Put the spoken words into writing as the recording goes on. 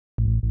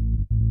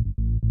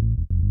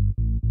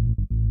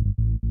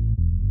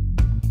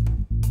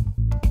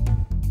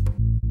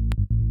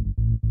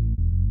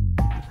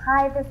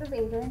Hi, this is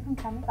Adrian from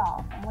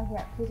TRENDYGOLF, and we're here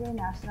at PGA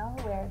National,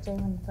 where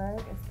J.Lindeberg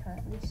is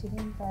currently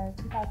shooting their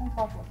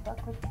 2012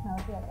 lookbook with Camilo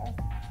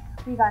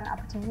Villegas. We got an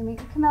opportunity to meet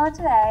with Camilo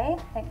today.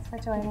 Thanks for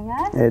joining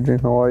us. Adrian,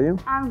 how are you?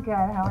 I'm good.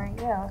 How are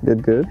you?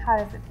 Good, good. How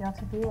does it feel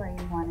to be where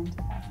you won in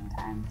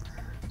 2010?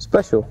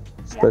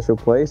 Special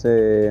place.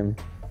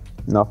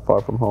 Not far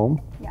from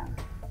home.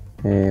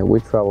 Yeah.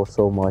 We travel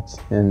so much,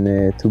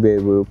 and to be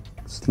able to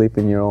sleep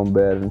in your own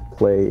bed and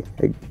play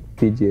a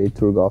PGA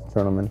Tour golf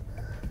tournament.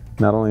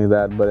 Not only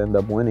that, but end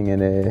up winning,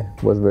 and it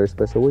was a very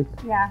special week.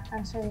 Yeah,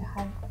 I'm sure you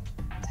had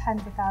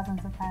tens of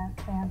thousands of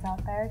fans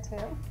out there too.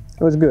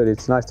 It was good.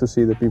 It's nice to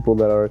see the people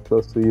that are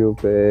close to you,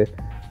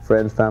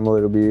 friends,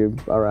 family, to be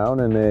around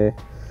and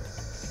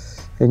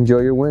enjoy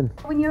your win.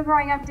 When you were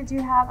growing up, did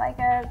you have like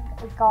a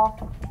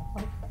golf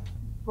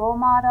role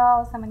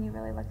model, someone you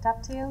really looked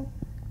up to?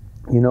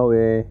 You know,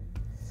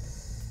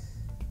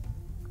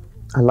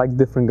 I like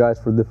different guys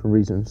for different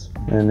reasons,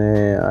 and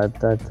I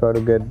try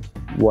to get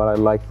what I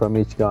like from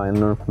each guy and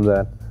learn from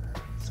that.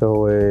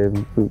 So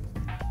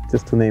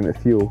just to name a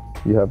few,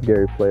 you have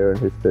Gary Player and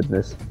his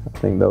fitness. I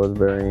think that was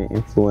very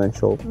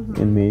influential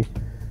in me.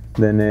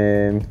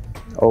 Then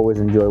always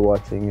enjoy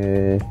watching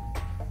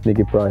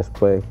Nicky Price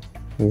play.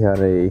 He had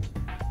a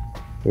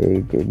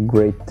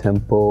great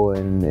tempo,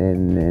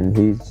 and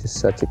he's just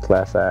such a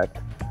class act.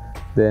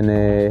 Then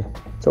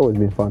it's always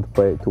been fun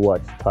to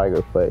watch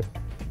Tiger play.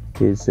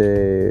 He's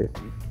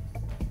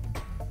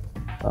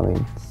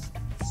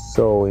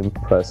so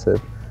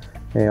impressive.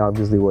 And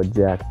obviously what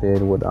Jack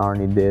did, what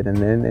Arnie did, and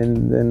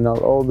then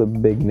all the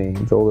big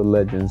names, all the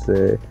legends.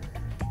 If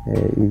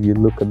you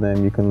look at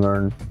them, you can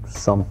learn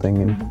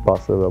something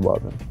positive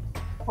about them.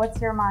 What's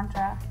your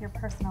mantra, your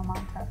personal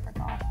mantra for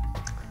golf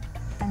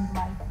and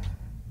life?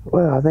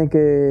 Well, I think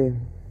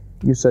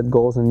you set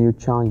goals and you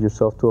challenge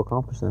yourself to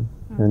accomplish them.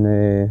 And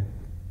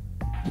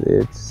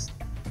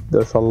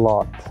there's a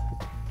lot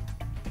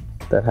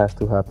that has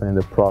to happen in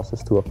the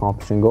process to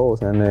accomplishing goals.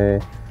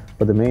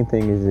 But the main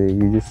thing is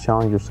you just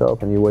challenge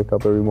yourself and you wake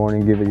up every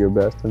morning, give it your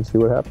best, and see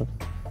what happens.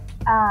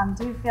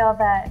 Do you feel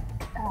that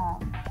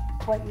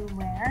what you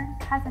wear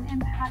has an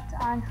impact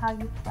on how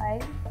you play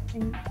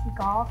in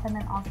golf, and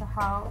then also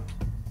how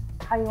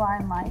you are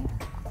in life?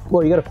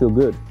 Well, you gotta feel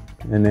good.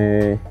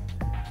 And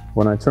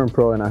when I turned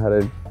pro and I had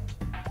an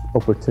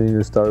opportunity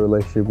to start a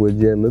relationship with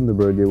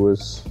J.Lindeberg, it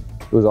was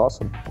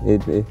awesome.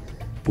 It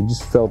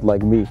just felt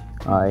like me.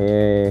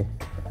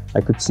 I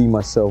could see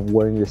myself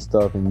wearing this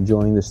stuff,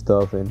 enjoying this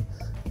stuff, and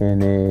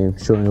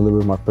showing a little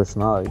bit of my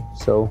personality.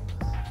 So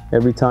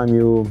every time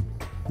you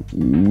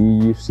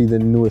see the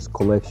newest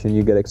collection,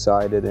 you get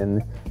excited,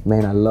 and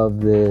man, I love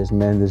this.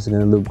 Man, this is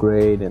gonna look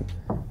great,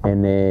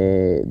 and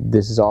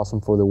this is awesome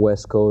for the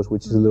West Coast,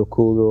 which is a little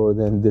cooler. Or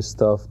then this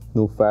stuff,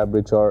 new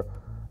fabrics are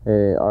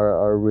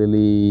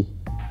really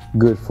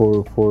good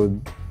for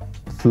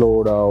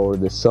Florida or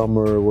the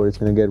summer where it's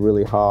gonna get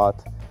really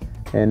hot.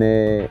 And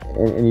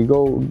you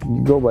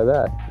go by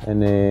that,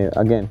 and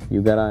again,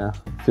 you gotta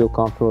feel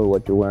comfortable with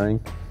what you're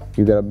wearing.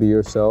 You gotta be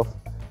yourself,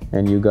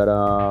 and you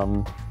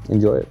gotta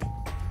enjoy it.